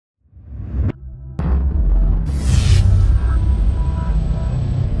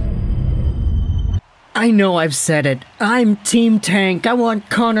I know I've said it. I'm Team Tank. I want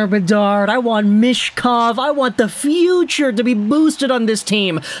Connor Bedard. I want Mishkov. I want the future to be boosted on this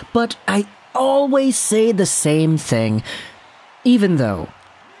team. But I always say the same thing. Even though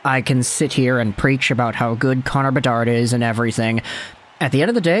I can sit here and preach about how good Connor Bedard is and everything, at the end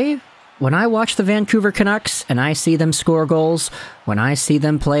of the day, when I watch the Vancouver Canucks and I see them score goals, when I see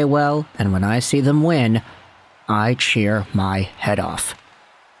them play well, and when I see them win, I cheer my head off.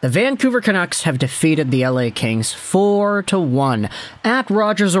 The Vancouver Canucks have defeated the LA Kings 4-1 at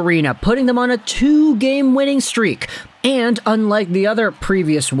Rogers Arena, putting them on a 2-game winning streak. And unlike the other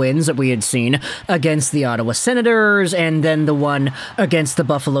previous wins that we had seen against the Ottawa Senators and then the one against the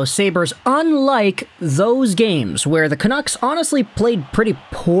Buffalo Sabres, unlike those games where the Canucks honestly played pretty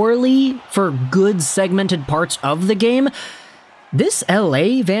poorly for good segmented parts of the game, this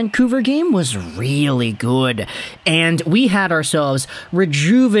LA-Vancouver game was really good, and we had ourselves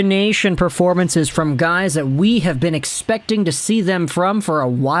rejuvenation performances from guys that we have been expecting to see them from for a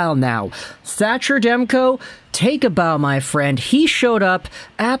while now. Thatcher Demko, take a bow, my friend. He showed up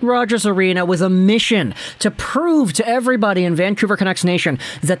at Rogers Arena with a mission to prove to everybody in Vancouver Canucks Nation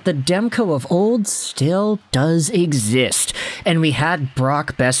that the Demko of old still does exist. And we had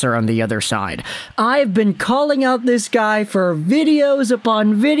Brock Boeser on the other side. I've been calling out this guy for videos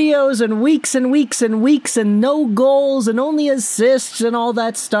upon videos and weeks and weeks and weeks and no goals and only assists and all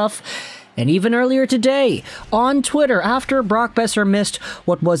that stuff. And even earlier today, on Twitter, after Brock Boeser missed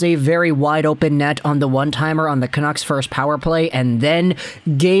what was a very wide-open net on the one-timer on the Canucks' first power play, and then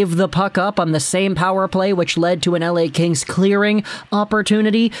gave the puck up on the same power play, which led to an LA Kings clearing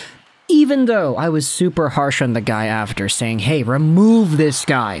opportunity, even though I was super harsh on the guy after, saying, hey, remove this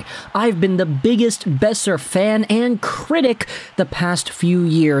guy. I've been the biggest Boeser fan and critic the past few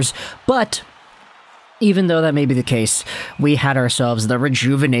years, but even though that may be the case, we had ourselves the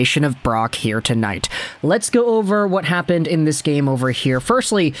rejuvenation of Brock here tonight. Let's go over what happened in this game over here.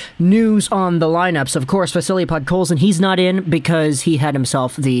 Firstly, news on the lineups. Of course, Vasily Podkolzin, he's not in because he had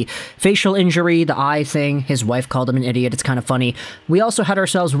himself the facial injury, the eye thing. His wife called him an idiot. It's kind of funny. We also had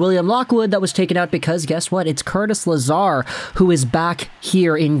ourselves William Lockwood that was taken out because, guess what? It's Curtis Lazar who is back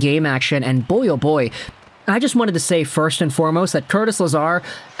here in game action, and boy, oh boy, I just wanted to say first and foremost that Curtis Lazar,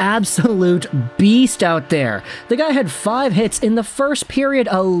 absolute beast out there. The guy had 5 hits in the first period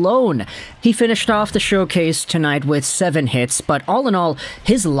alone. He finished off the showcase tonight with 7 hits, but all in all,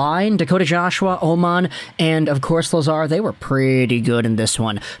 his line, Dakota Joshua, Oman, and of course Lazar, they were pretty good in this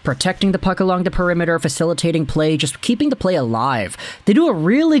one. Protecting the puck along the perimeter, facilitating play, just keeping the play alive. They do a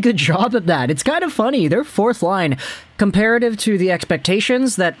really good job at that. It's kind of funny. Their fourth line, comparative to the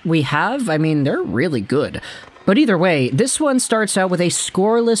expectations that we have, I mean, they're really good. But either way, this one starts out with a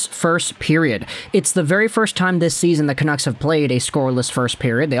scoreless first period. It's the very first time this season the Canucks have played a scoreless first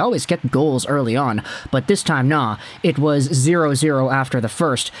period. They always get goals early on, but this time, nah. It was 0-0 after the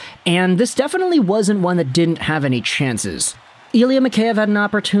first, and this definitely wasn't one that didn't have any chances. Ilya Mikheyev had an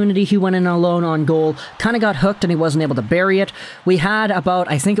opportunity. He went in alone on goal, kind of got hooked, and he wasn't able to bury it. We had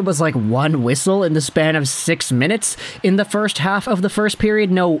about, I think it was like 1 whistle in the span of 6 minutes in the first half of the first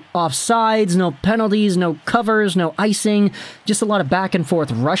period. No offsides, no penalties, no covers, no icing, just a lot of back and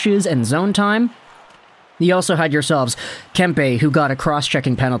forth rushes and zone time. You also had yourselves Kempe, who got a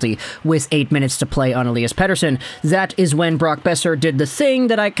cross-checking penalty with 8 minutes to play on Elias Pettersson. That is when Brock Boeser did the thing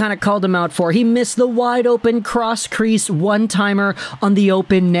that I kind of called him out for. He missed the wide-open cross-crease one-timer on the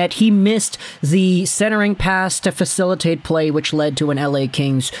open net. He missed the centering pass to facilitate play, which led to an LA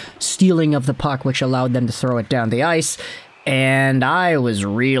Kings stealing of the puck, which allowed them to throw it down the ice. And I was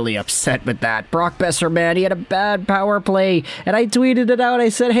really upset with that. Brock Boeser, man, he had a bad power play, and I tweeted it out. I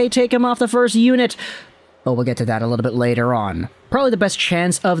said, hey, take him off the first unit. But we'll get to that a little bit later on. Probably the best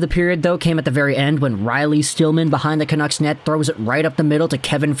chance of the period, though, came at the very end when Riley Stillman behind the Canucks net throws it right up the middle to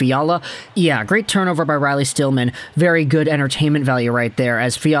Kevin Fiala. Yeah, great turnover by Riley Stillman. Very good entertainment value right there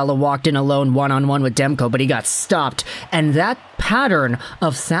as Fiala walked in alone one-on-one with Demko, but he got stopped. And that pattern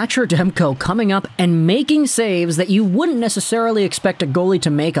of Thatcher Demko coming up and making saves that you wouldn't necessarily expect a goalie to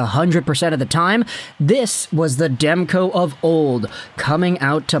make 100% of the time, this was the Demko of old coming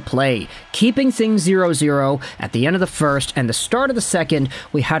out to play. Keeping things 0-0 at the end of the first and the start of the second,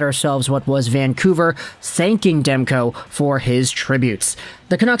 we had ourselves what was Vancouver thanking Demko for his tributes.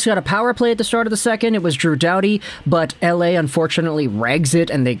 The Canucks got a power play at the start of the second. It was Drew Doughty, but LA unfortunately regs it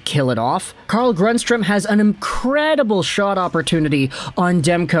and they kill it off. Carl Grundstrom has an incredible shot opportunity on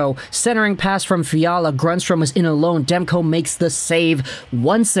Demko. Centering pass from Fiala. Grundstrom was in alone. Demko makes the save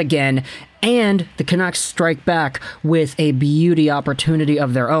once again. And the Canucks strike back with a beauty opportunity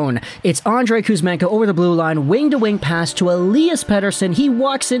of their own. It's Andrei Kuzmenko over the blue line, wing-to-wing pass to Elias Pettersson. He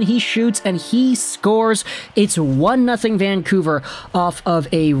walks in, he shoots, and he scores. It's 1-0 Vancouver off of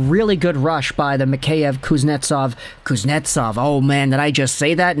a really good rush by the Mikheyev Kuznetsov, oh man, did I just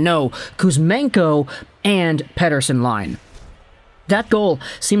say that? No, Kuzmenko and Pettersson line. That goal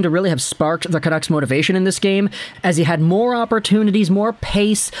seemed to really have sparked the Canucks' motivation in this game, as he had more opportunities, more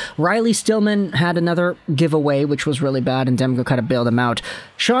pace. Riley Stillman had another giveaway, which was really bad, and Demko kind of bailed him out.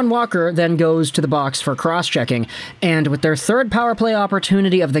 Sean Walker then goes to the box for cross-checking, and with their third power play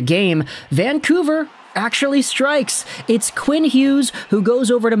opportunity of the game, Vancouver actually strikes. It's Quinn Hughes who goes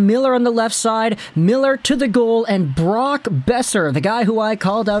over to Miller on the left side, Miller to the goal, and Brock Boeser, the guy who I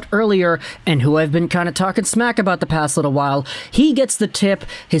called out earlier and who I've been kind of talking smack about the past little while, he gets the tip,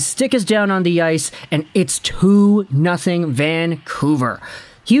 his stick is down on the ice, and it's 2-0 Vancouver.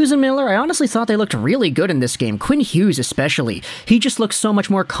 Hughes and Miller, I honestly thought they looked really good in this game. Quinn Hughes especially. He just looks so much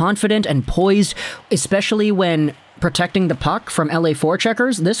more confident and poised, especially when protecting the puck from LA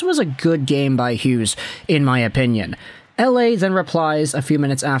forecheckers. This was a good game by Hughes, in my opinion. LA then replies a few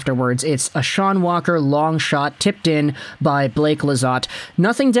minutes afterwards. It's a Sean Walker long shot tipped in by Blake Lizotte.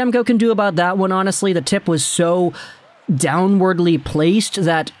 Nothing Demko can do about that one, honestly. The tip was so downwardly placed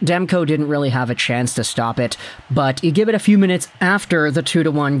that Demko didn't really have a chance to stop it. But you give it a few minutes after the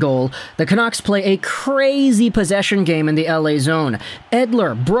 2-1 goal, the Canucks play a crazy possession game in the LA zone.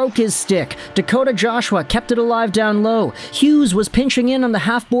 Edler broke his stick. Dakota Joshua kept it alive down low. Hughes was pinching in on the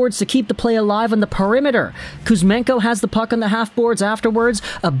half-boards to keep the play alive on the perimeter. Kuzmenko has the puck on the half-boards afterwards.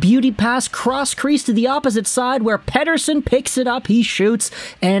 A beauty pass cross-crease to the opposite side where Pettersson picks it up, he shoots,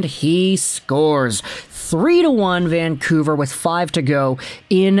 and he scores. 3-1 Vancouver with 5 to go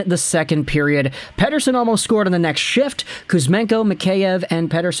in the second period. Pettersson almost scored on the next shift. Kuzmenko, Mikheyev, and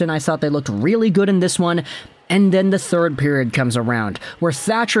Pettersson, I thought they looked really good in this one. And then the third period comes around, where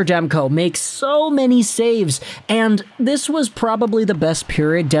Thatcher Demko makes so many saves, and this was probably the best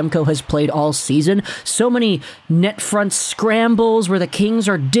period Demko has played all season. So many net front scrambles where the Kings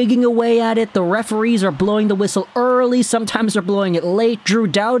are digging away at it, the referees are blowing the whistle early, sometimes they're blowing it late, Drew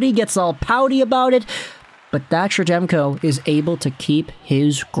Doughty gets all pouty about it. But Thatcher Demko is able to keep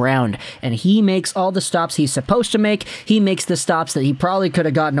his ground, and he makes all the stops he's supposed to make. He makes the stops that he probably could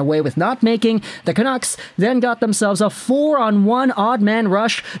have gotten away with not making. The Canucks then got themselves a 4-on-1 odd-man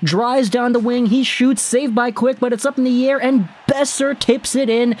rush. Dries down the wing, he shoots, saved by Quick, but it's up in the air, and Boeser tips it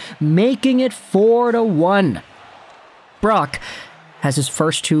in, making it 4-1. Brock has his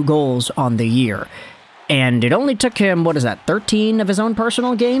first 2 goals on the year, and it only took him, 13 of his own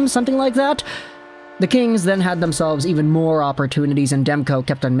personal games, something like that? The Kings then had themselves even more opportunities, and Demko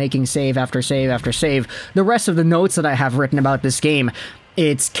kept on making save after save after save. The rest of the notes that I have written about this game,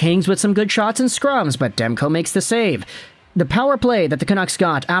 it's Kings with some good shots and scrums, but Demko makes the save. The power play that the Canucks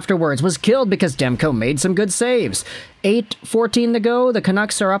got afterwards was killed because Demko made some good saves. 8:14 to go, the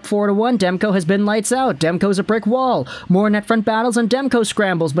Canucks are up 4-1. Demko has been lights out. Demko's a brick wall. More net front battles and Demko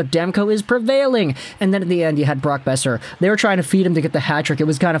scrambles, but Demko is prevailing. And then at the end, you had Brock Boeser. They were trying to feed him to get the hat trick. It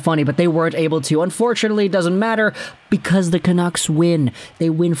was kind of funny, but they weren't able to. Unfortunately, it doesn't matter because the Canucks win.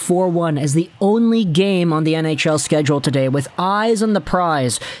 They win 4-1 as the only game on the NHL schedule today with eyes on the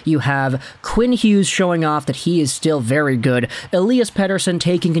prize. You have Quinn Hughes showing off that he is still very good. Elias Pettersson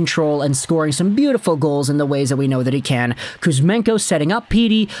taking control and scoring some beautiful goals in the ways that we know that he can. Kuzmenko setting up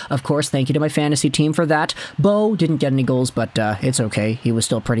Petey. Of course, thank you to my fantasy team for that. Bo didn't get any goals, but it's okay. He was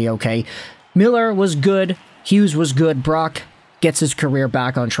still pretty okay. Miller was good. Hughes was good. Brock gets his career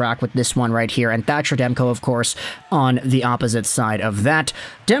back on track with this one right here. And Thatcher Demko, of course, on the opposite side of that.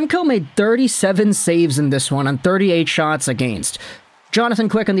 Demko made 37 saves in this one on 38 shots against. Jonathan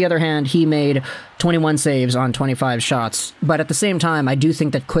Quick, on the other hand, he made 21 saves on 25 shots. But at the same time, I do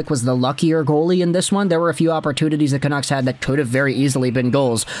think that Quick was the luckier goalie in this one. There were a few opportunities the Canucks had that could have very easily been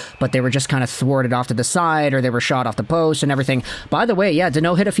goals, but they were just kind of thwarted off to the side, or they were shot off the post and everything. By the way, yeah,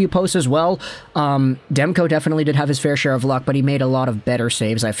 Dano hit a few posts as well. Demko definitely did have his fair share of luck, but he made a lot of better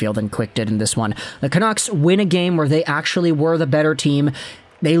saves, I feel, than Quick did in this one. The Canucks win a game where they actually were the better team.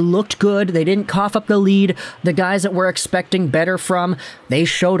 They looked good. They didn't cough up the lead. The guys that we're expecting better from, they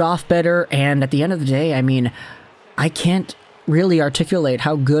showed off better. And at the end of the day, I mean, I can't really articulate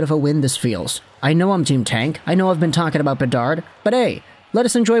how good of a win this feels. I know I'm Team Tank. I know I've been talking about Bedard. But hey, let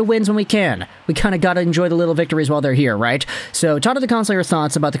us enjoy wins when we can. We kind of got to enjoy the little victories while they're here, right? So, talk to the console your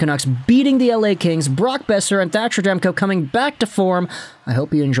thoughts about the Canucks beating the LA Kings, Brock Boeser and Thatcher Demko coming back to form. I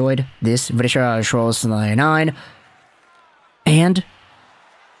hope you enjoyed this video. And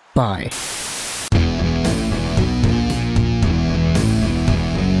bye.